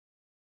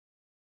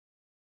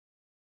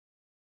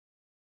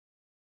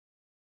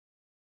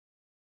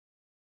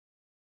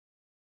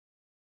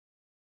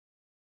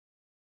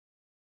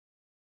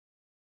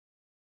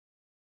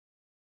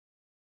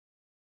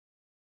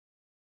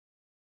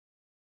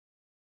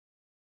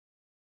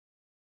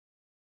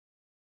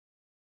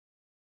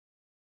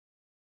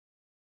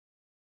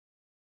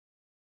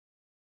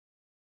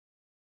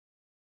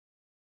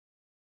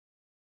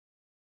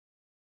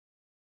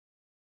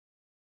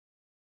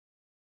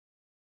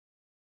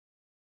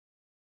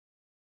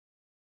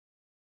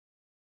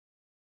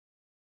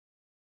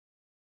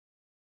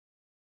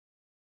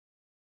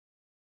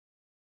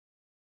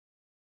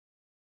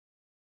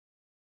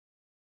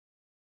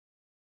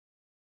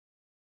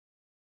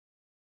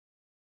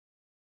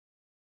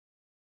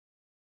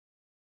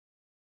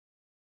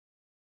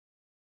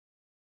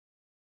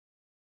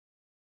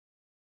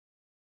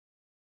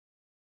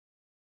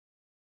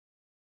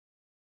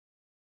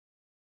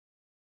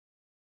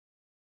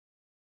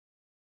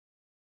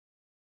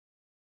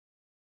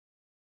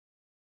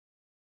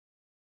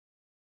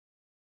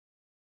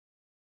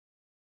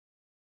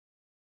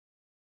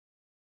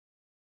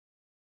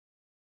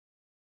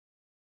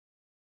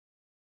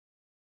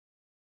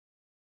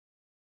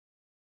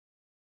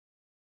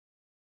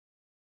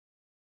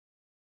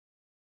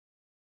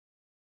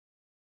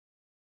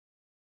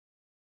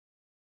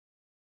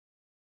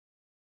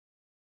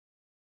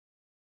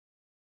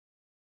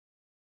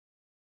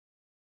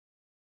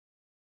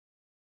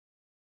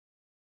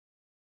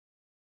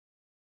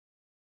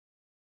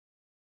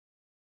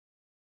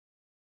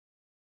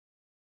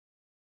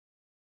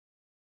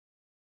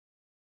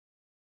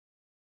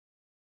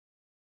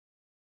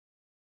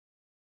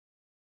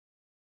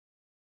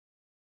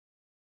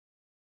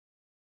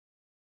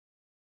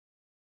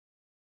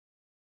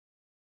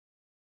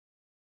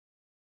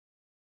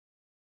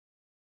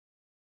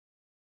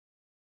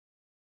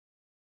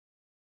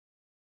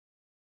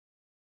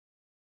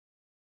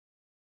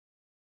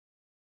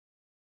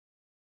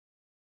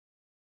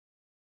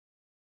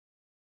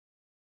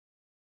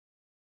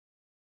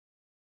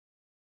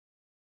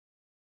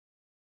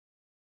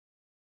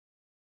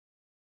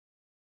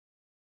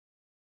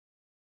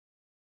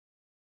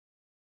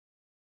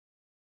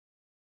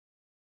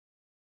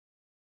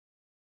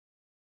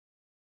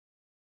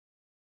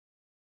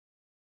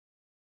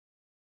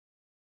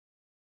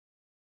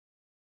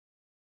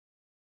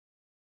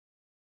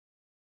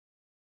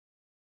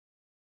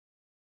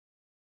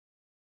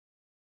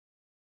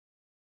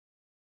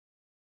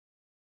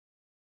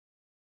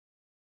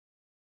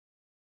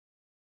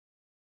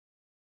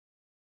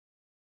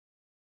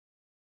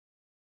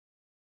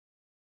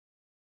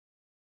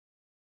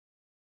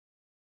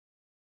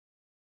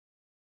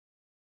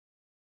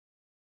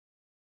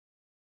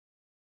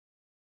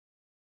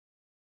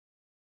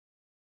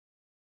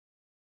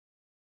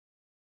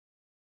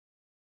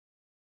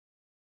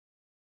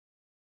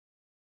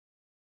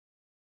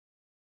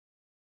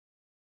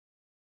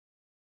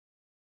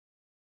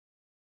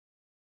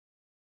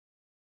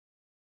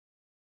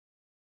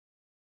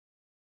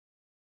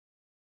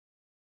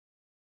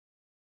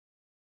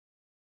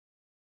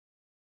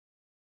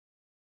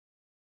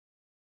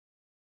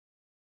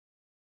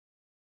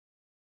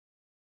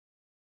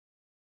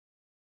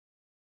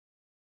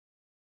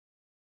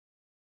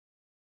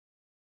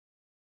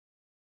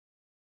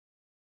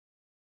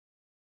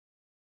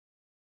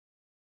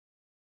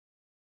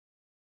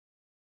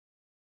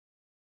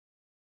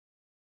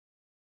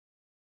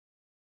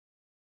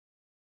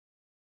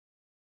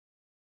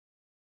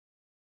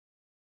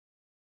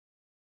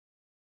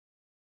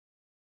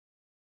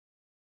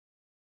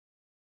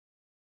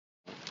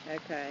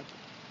Okay.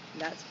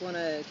 That's going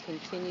to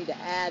continue to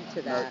add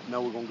to that.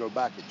 No, we're going to go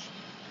backwards.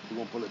 We're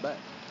going to pull it back.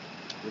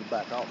 It'll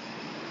back off.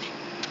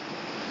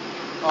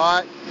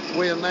 All right,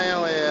 we are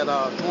now at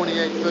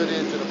 28 foot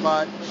into the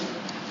pipe,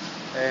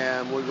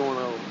 and we're going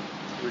to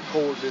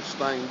record this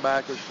thing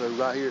backwards. So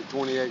right here at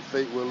 28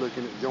 feet, we're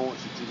looking at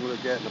joints that you can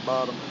look at in the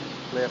bottom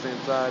left-hand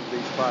side.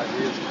 These pipe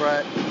is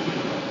cracked.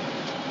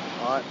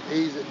 All right,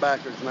 ease it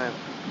backwards now.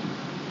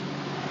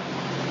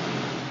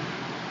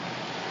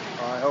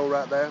 All right, hold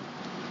right there.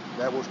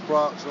 That was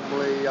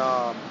approximately,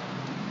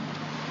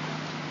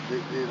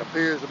 it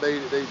appears to be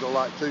that these are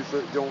like 2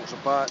 foot joints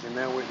of pipe, and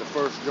now we're at the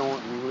first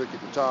joint, and you look at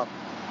the top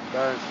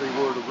there and see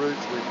where the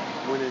roots, we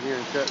went in here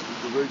and cut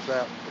the roots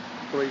out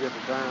 3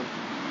 different times.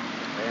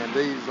 And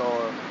these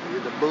are,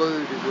 the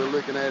blue that we're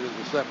looking at is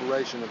the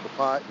separation of the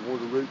pipe, and where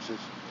the roots has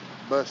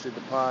busted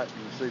the pipe.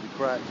 You can see the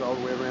cracks all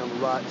the way around the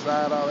right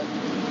side of it.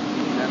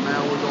 And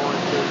now we're going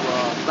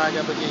to back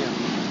up again.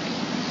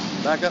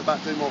 Back up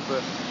about 2 more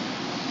foot.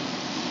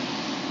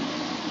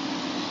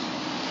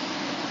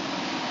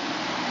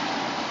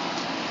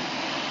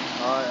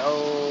 All right,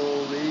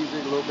 hold easy,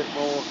 a little bit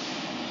more.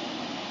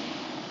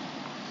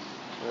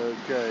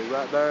 Okay,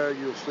 right there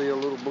you'll see a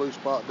little blue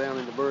spot down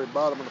in the very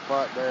bottom of the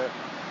pipe there,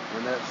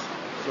 and that's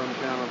some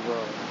kind of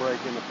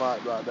break in the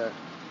pipe right there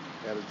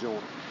at a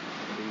joint.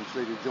 And you can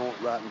see the joint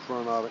right in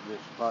front of it, and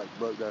this pipe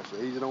broke there. So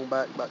ease it on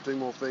back about 2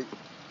 more feet.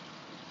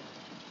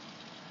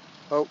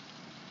 Oh,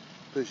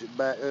 push it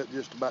back up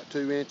just about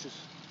 2 inches.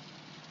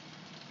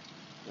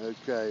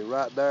 Okay,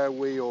 right there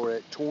we are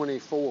at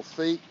 24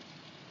 feet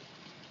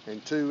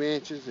and 2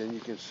 inches, and you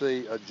can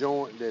see a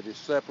joint that is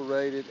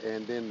separated,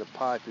 and then the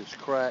pipe is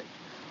cracked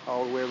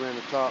all the way around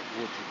the top,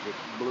 which is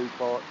the blue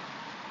part.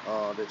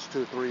 That's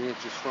 2 or 3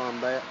 inches from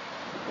that,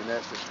 and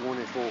that's at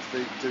 24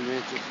 feet 2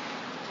 inches.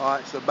 All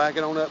right, so back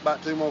it on up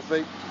about 2 more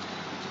feet.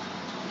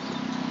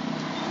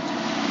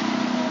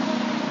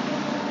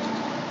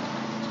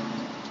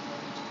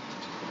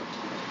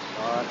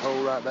 All right,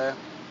 hold right there.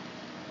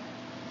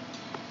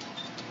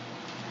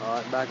 All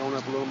right, back on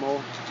up a little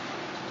more.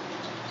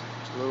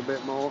 A little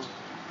bit more.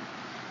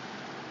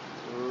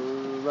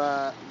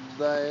 Right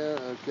there.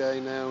 Okay,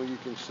 now you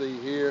can see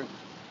here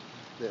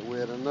that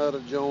we're at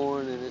another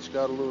joint, and it's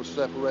got a little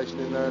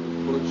separation in there. The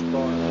blue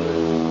spot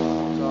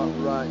through top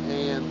right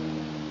hand.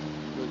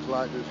 Looks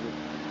like there's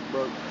a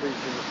broken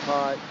piece in the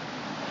pipe.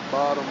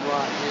 Bottom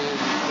right hand,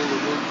 you see the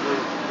roots where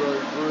it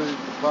broke through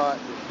the pipe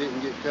that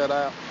didn't get cut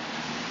out.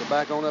 So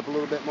back on up a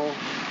little bit more.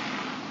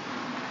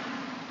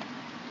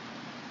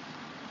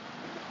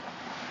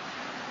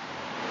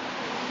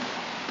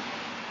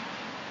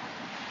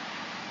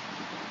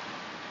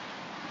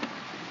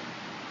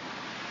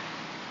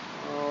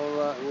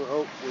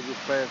 We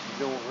just passed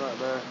the joint right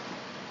there.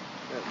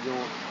 That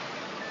joint.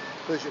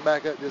 Push it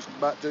back up just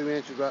about 2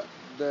 inches right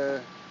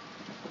there.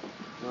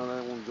 No,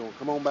 that one joint.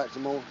 Come on back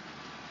some more.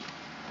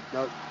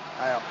 No,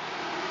 out.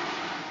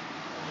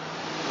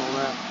 Come on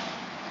out.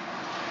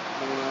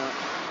 Come on out.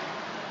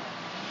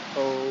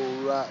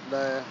 Oh, right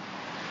there.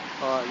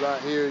 All right,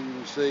 right here you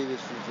can see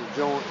this is a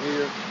joint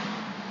here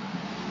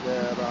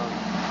that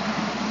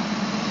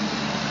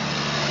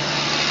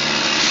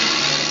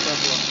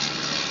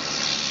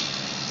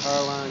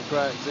hairline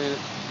cracks in it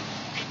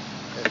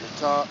at the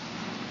top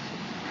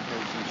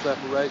and some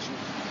separation,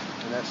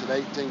 and that's at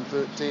 18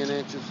 foot 10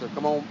 inches. So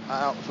come on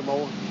out some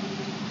more.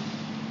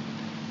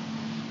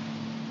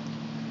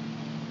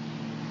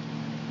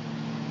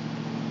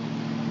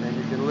 And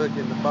you can look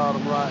in the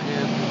bottom right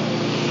hand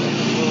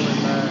pull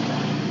in there.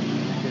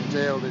 You can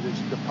tell that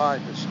the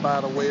pipe is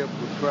spider webbed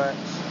with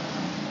cracks.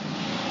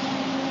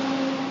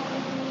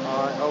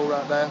 All right, hold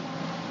right there.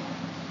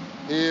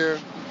 Here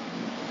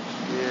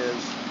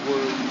is where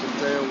you can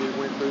tell we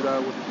went through there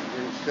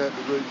and cut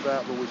the roots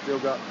out, but we still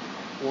got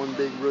one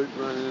big root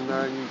running in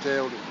there, and you can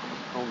tell that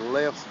on the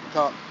left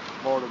top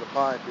part of the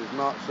pipe is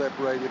not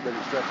separated, but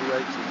it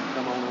separates as you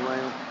come on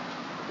around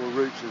where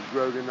roots has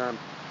grown in there and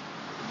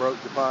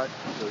broke the pipe.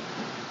 So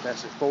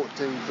that's at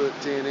 14 foot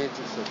 10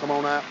 inches. So come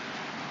on out.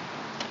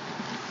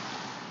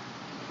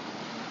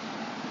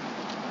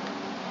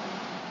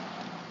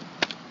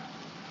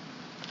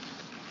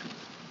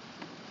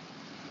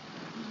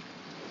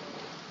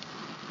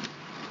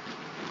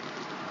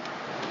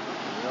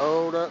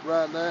 Hold up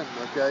right there.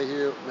 Okay,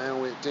 here now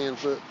we're at 10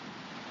 foot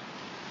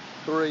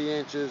 3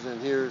 inches,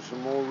 and here's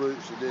some more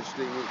roots that just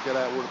didn't get cut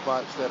out where the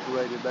pipe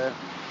separated there.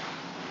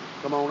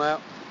 Come on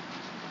out.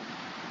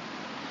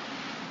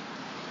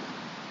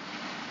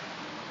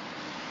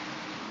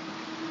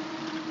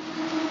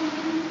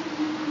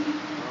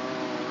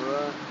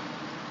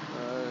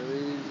 All right,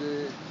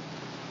 easy.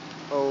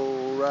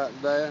 Oh,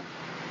 right there.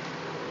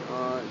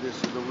 All right,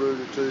 this is a root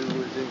or two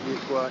which didn't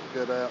get quite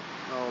cut out,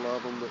 all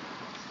of them, but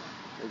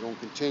they're going to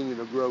continue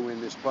to grow in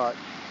this pipe.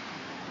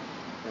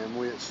 And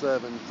we're at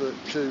 7 foot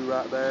 2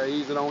 right there.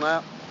 Ease it on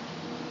out.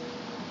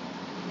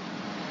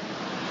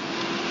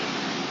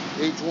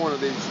 Each one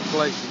of these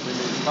places in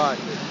this pipe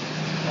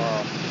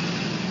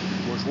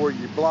was where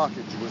your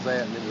blockage was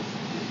at, and it was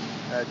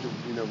after,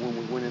 when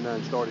we went in there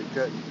and started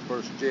cutting the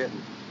first jet.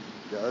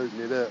 to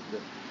open it up,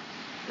 that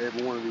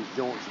every one of these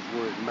joints is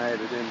where it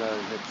matted in there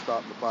and had to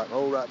stop the pipe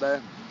hole right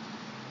there.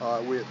 All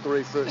right, we're at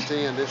 3 foot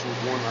 10. This was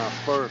one of our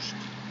first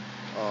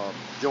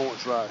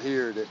joints right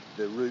here that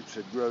the roots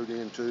had growed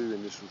into,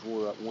 and this was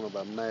one of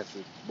our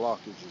massive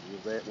blockages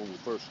was that when we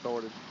first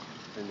started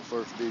in the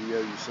first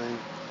video you seen.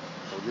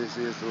 So this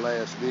is the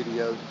last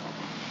video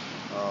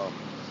of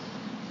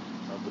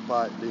the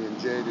pipe being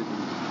jetted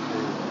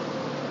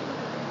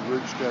and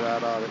roots cut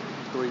out of it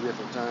 3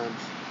 different times.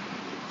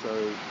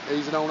 So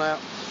ease it on out.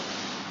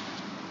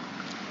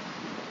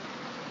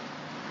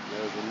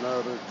 There's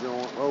another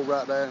joint,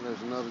 right there,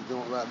 there's another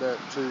joint right there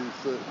at 2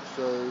 foot or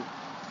so.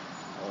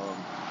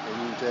 And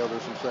you can tell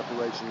there's some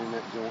separation in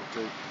that joint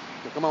too.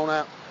 So come on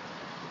out.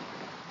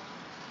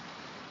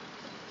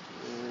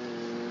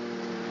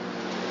 And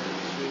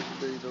should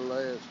be the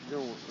last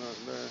joint right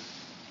there.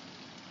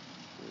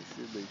 It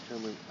should be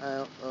coming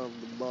out of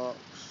the box.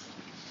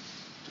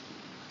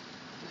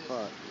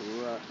 Pipe,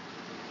 right.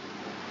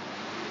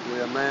 We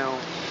are now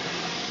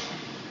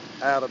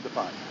out of the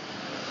pipe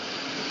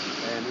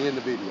and in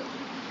the video.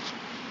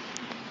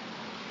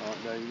 All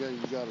right, there you go.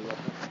 You got it right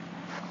there.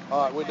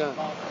 All right, we're done.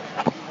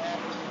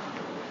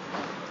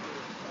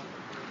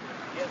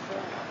 Yes,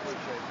 sir.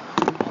 Appreciate it.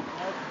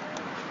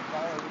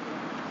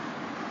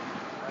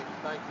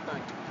 Thank you.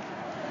 Thank you.